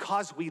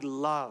because we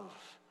love.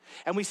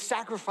 And we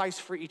sacrifice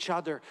for each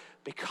other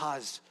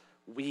because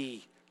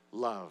we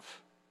love.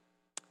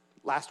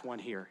 Last one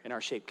here in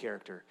our shaped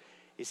character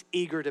is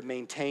eager to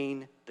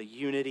maintain the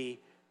unity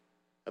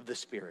of the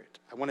Spirit.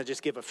 I want to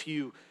just give a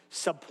few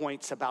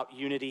subpoints about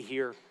unity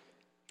here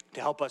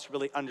to help us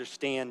really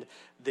understand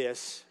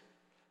this.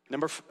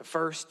 Number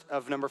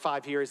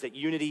 5 here is that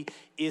unity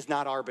is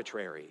not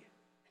arbitrary.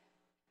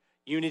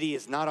 Unity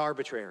is not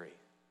arbitrary.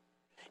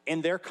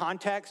 In their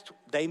context,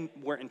 they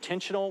were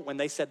intentional when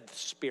they said the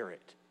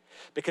Spirit,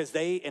 because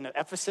they, in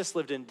Ephesus,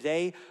 lived in a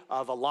day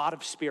of a lot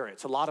of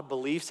spirits, a lot of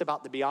beliefs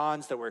about the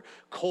beyonds. There were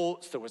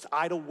cults, there was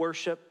idol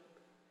worship.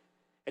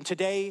 And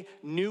today,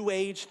 New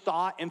Age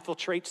thought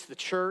infiltrates the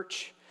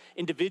church.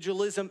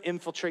 Individualism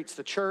infiltrates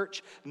the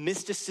church.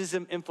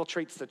 Mysticism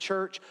infiltrates the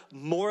church.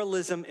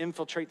 Moralism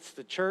infiltrates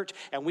the church.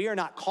 And we are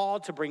not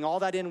called to bring all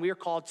that in. We are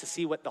called to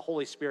see what the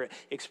Holy Spirit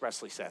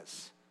expressly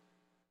says.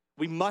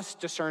 We must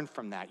discern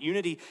from that.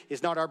 Unity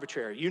is not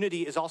arbitrary.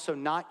 Unity is also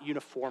not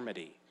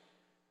uniformity.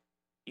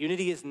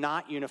 Unity is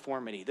not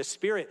uniformity. The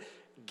Spirit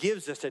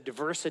gives us a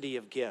diversity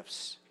of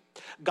gifts.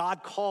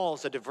 God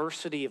calls a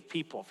diversity of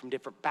people from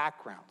different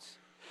backgrounds,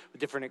 with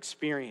different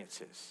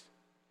experiences.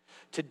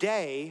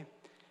 Today,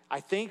 I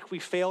think we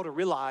fail to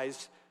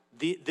realize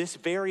this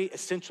very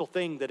essential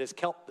thing that has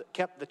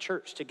kept the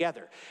church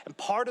together. And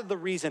part of the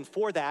reason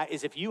for that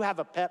is if you have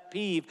a pet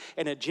peeve,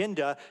 an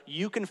agenda,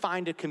 you can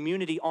find a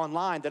community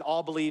online that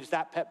all believes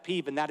that pet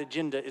peeve and that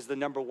agenda is the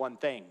number one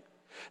thing.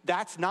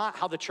 That's not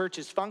how the church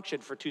has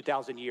functioned for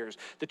 2,000 years.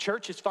 The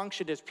church has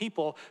functioned as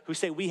people who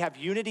say we have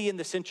unity in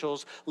the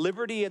essentials,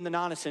 liberty in the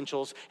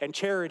non-essentials, and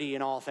charity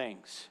in all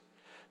things.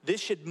 This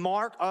should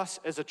mark us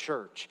as a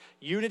church.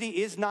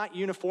 Unity is not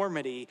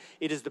uniformity.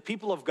 It is the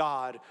people of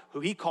God who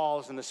he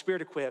calls and the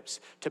Spirit equips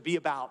to be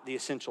about the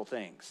essential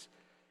things.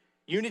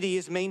 Unity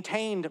is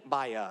maintained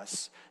by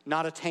us,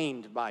 not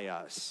attained by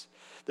us.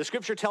 The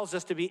scripture tells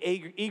us to be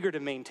eager to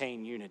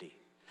maintain unity.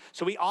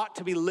 So we ought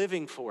to be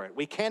living for it.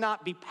 We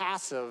cannot be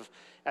passive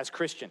as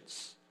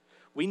Christians.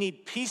 We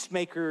need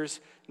peacemakers,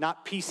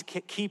 not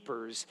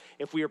peacekeepers,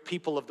 if we are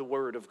people of the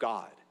Word of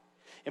God.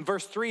 In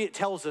verse 3, it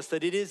tells us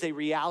that it is a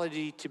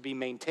reality to be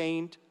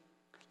maintained.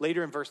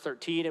 Later in verse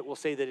 13, it will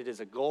say that it is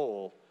a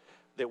goal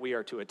that we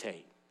are to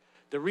attain.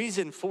 The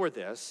reason for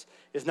this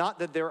is not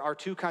that there are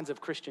two kinds of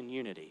Christian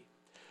unity,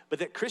 but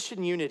that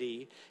Christian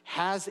unity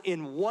has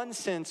in one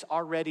sense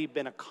already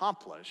been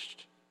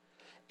accomplished,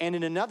 and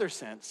in another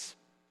sense,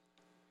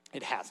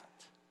 it hasn't.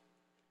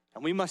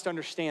 And we must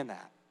understand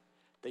that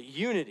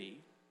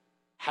unity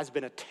has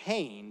been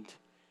attained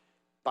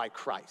by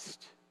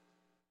Christ.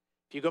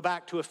 If you go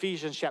back to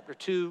Ephesians chapter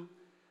 2,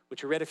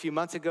 which we read a few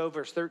months ago,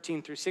 verse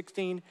 13 through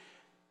 16,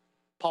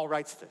 Paul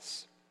writes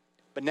this: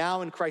 "But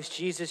now in Christ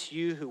Jesus,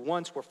 you who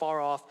once were far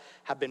off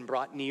have been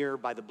brought near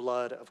by the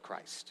blood of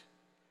Christ.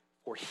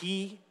 For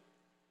he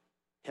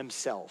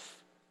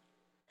himself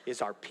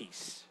is our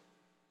peace,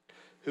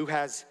 who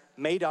has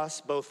made us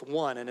both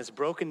one and has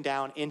broken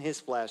down in his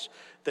flesh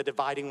the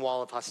dividing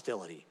wall of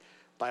hostility,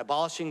 by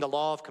abolishing the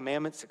law of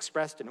commandments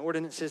expressed in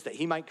ordinances, that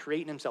he might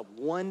create in himself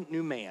one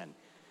new man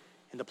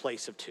in the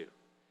place of two,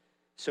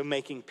 so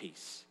making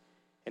peace,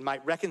 and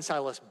might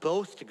reconcile us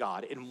both to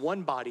God in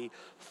one body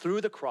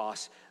through the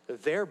cross,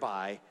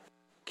 thereby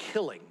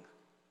killing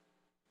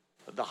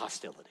the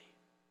hostility."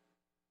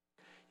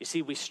 You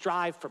see, we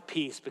strive for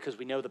peace because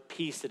we know the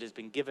peace that has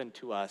been given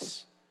to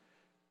us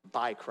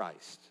by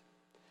Christ.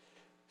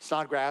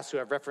 Snodgrass, who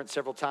I've referenced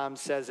several times,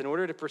 says, in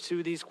order to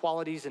pursue these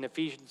qualities in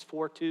Ephesians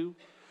 4:2,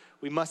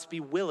 we must be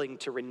willing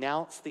to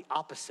renounce the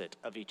opposite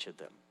of each of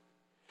them.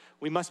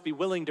 We must be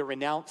willing to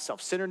renounce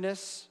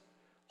self-centeredness,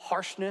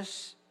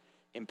 harshness,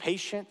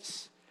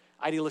 impatience,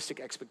 idealistic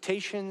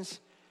expectations,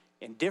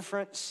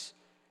 indifference,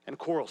 and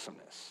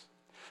quarrelsomeness.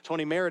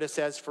 Tony Merida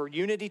says, for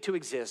unity to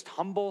exist,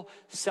 humble,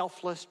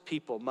 selfless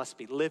people must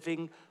be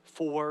living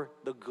for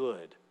the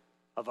good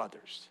of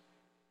others.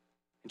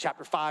 In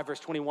chapter 5, verse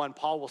 21,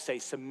 Paul will say,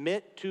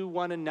 submit to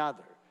one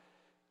another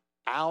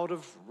out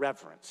of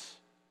reverence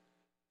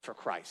for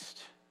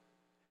Christ.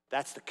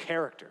 That's the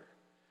character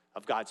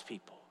of God's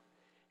people.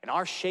 And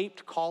our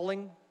shared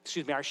calling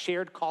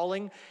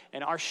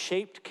and our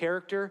shaped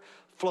character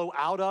flow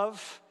out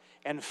of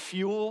and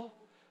fuel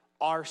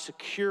our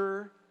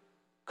secure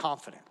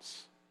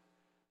confidence.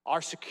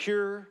 Our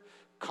secure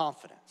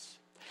confidence.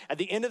 At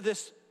the end of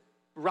this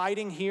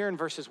writing here in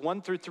verses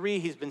 1 through 3,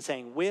 he's been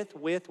saying with,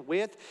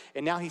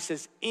 and now he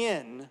says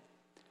in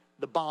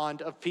the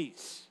bond of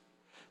peace.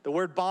 The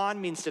word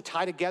bond means to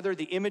tie together.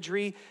 The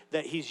imagery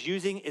that he's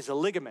using is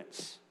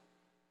ligaments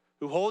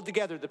who hold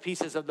together the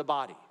pieces of the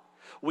body.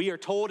 We are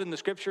told in the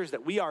scriptures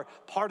that we are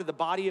part of the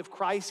body of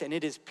Christ, and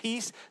it is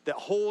peace that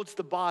holds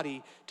the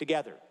body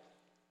together.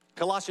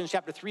 Colossians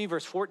chapter 3,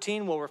 verse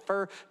 14 will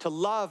refer to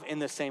love in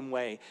the same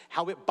way,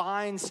 how it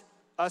binds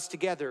us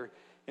together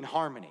in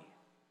harmony.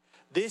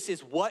 This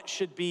is what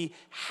should be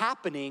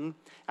happening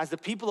as the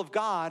people of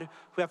God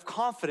who have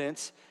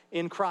confidence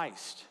in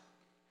Christ.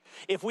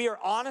 If we are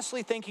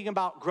honestly thinking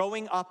about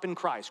growing up in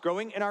Christ,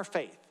 growing in our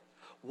faith,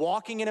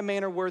 walking in a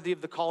manner worthy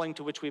of the calling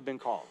to which we've been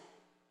called,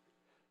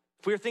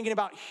 if we're thinking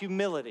about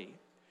humility,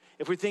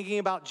 if we're thinking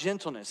about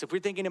gentleness, if we're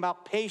thinking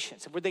about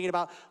patience, if we're thinking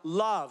about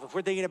love, if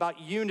we're thinking about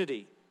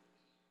unity,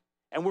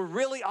 and we're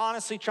really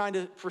honestly trying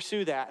to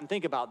pursue that and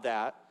think about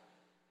that,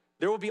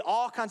 there will be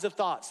all kinds of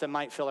thoughts that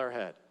might fill our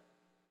head.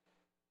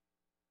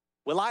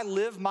 Will I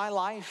live my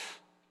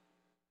life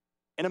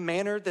in a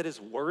manner that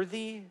is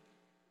worthy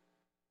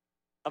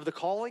of the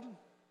calling?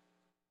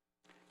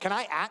 Can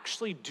I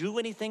actually do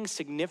anything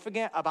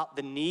significant about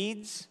the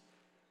needs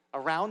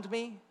around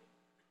me?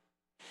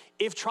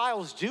 If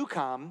trials do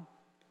come,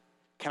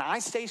 can I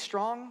stay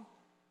strong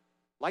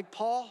like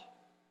Paul?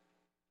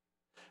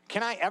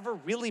 Can I ever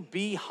really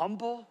be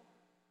humble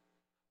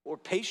or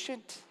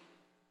patient?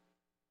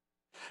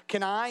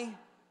 Can I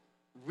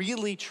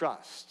really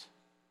trust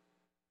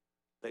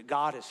that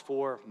God is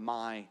for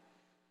my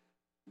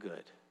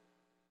good?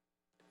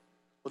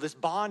 Well, this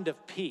bond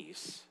of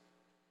peace,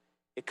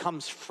 it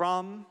comes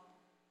from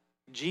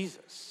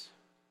Jesus.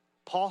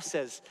 Paul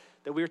says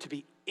that we are to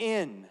be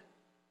in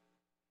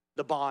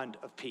the bond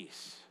of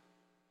peace.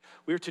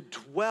 We are to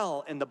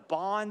dwell in the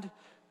bond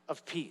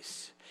of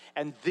peace.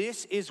 And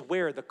this is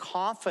where the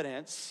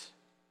confidence,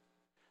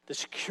 the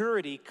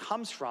security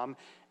comes from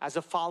as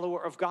a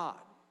follower of God.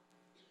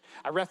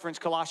 I reference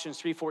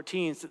Colossians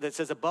 3:14 that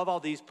says, above all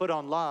these, put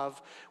on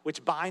love,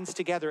 which binds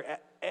together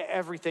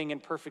everything in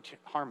perfect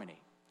harmony.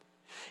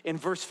 In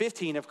verse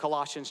 15 of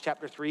Colossians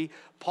chapter 3,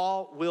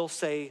 Paul will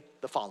say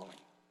the following.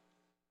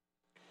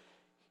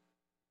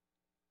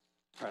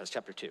 That's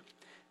chapter 2.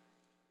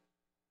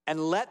 And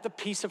let the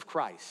peace of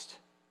Christ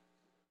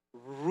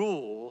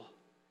rule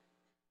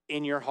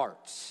in your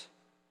hearts,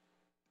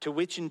 to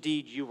which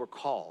indeed you were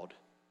called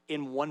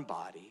in one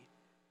body,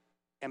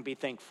 and be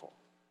thankful.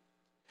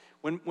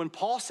 When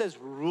Paul says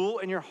rule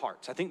in your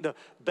hearts, I think the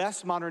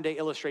best modern day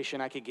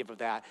illustration I could give of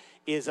that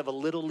is of a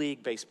little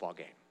league baseball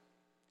game.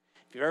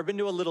 If you've ever been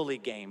to a little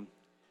league game,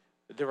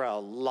 there are a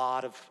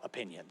lot of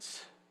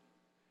opinions.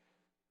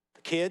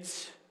 The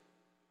kids,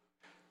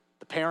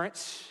 the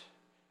parents,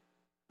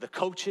 the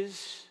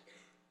coaches.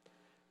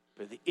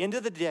 But at the end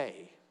of the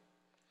day,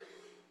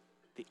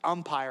 the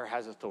umpire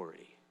has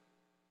authority.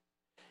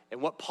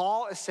 And what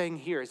Paul is saying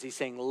here is he's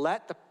saying,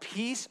 let the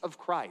peace of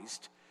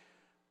Christ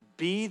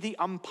be the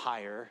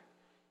umpire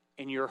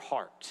in your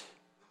heart.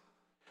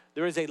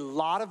 There is a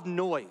lot of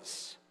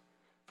noise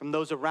from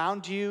those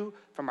around you,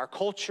 from our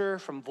culture,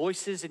 from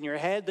voices in your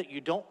head that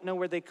you don't know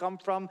where they come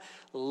from.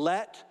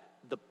 Let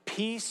the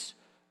peace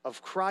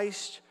of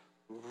Christ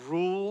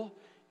rule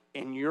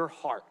in your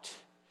heart,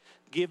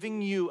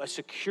 giving you a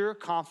secure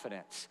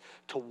confidence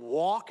to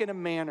walk in a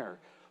manner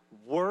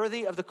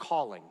worthy of the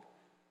calling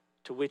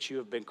to which you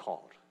have been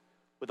called,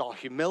 with all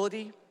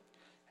humility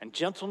and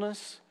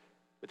gentleness,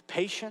 with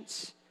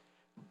patience,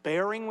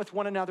 bearing with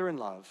one another in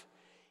love,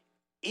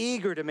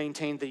 eager to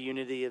maintain the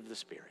unity of the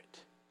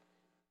Spirit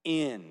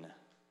in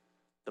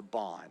the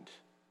bond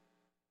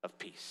of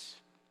peace.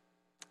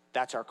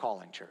 That's our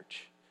calling,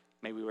 church.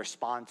 May we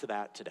respond to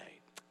that today.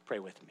 Pray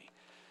with me.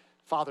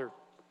 Father,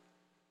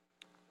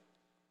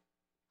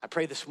 I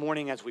pray this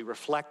morning as we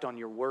reflect on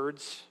your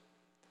words,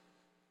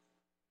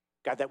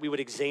 God, that we would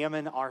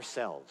examine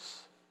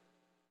ourselves.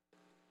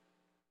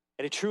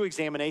 And a true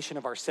examination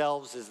of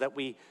ourselves is that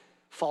we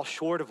fall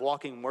short of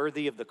walking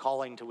worthy of the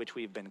calling to which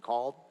we've been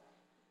called.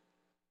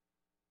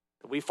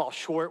 That we fall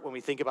short when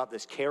we think about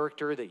this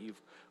character that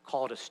you've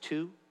called us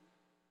to.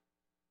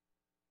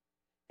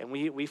 And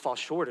we fall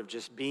short of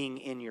just being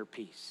in your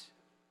peace.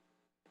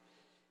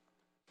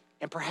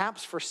 And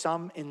perhaps for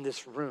some in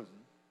this room,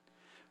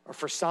 or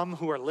for some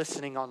who are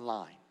listening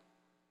online,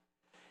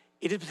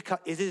 it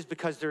is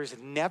because there's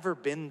never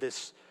been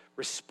this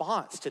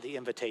response to the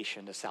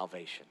invitation to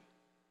salvation.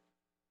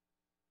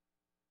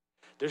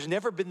 There's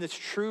never been this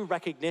true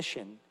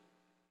recognition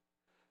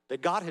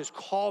that God has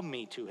called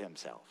me to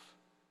himself.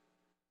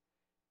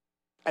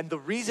 And the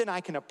reason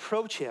I can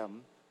approach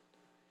him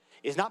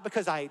is not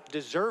because I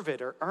deserve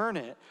it or earn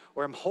it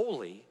or am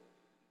holy,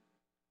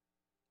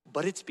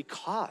 but it's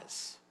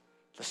because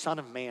the Son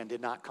of Man did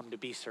not come to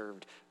be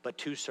served, but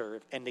to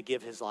serve and to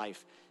give his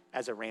life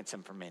as a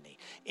ransom for many.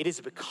 It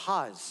is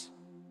because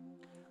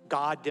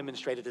God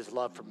demonstrated his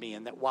love for me,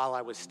 and that while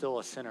I was still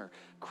a sinner,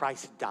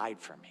 Christ died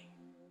for me.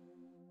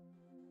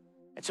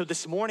 And so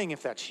this morning,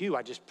 if that's you,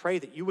 I just pray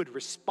that you would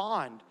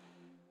respond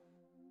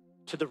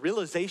to the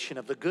realization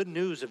of the good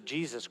news of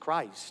Jesus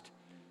Christ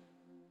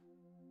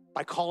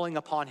by calling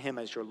upon him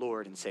as your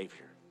Lord and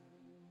Savior,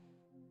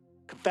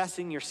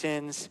 confessing your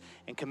sins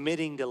and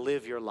committing to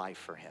live your life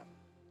for him.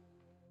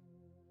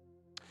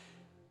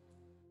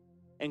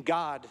 And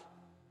God,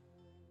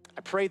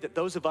 I pray that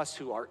those of us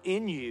who are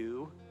in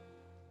you,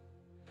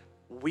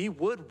 we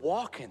would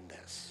walk in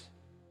this.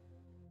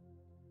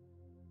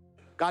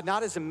 God,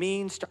 not as a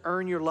means to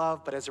earn your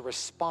love, but as a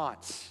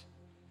response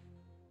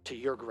to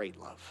your great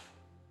love.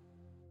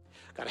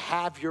 God,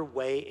 have your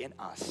way in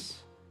us.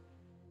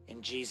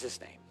 In Jesus'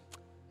 name,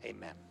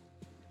 amen.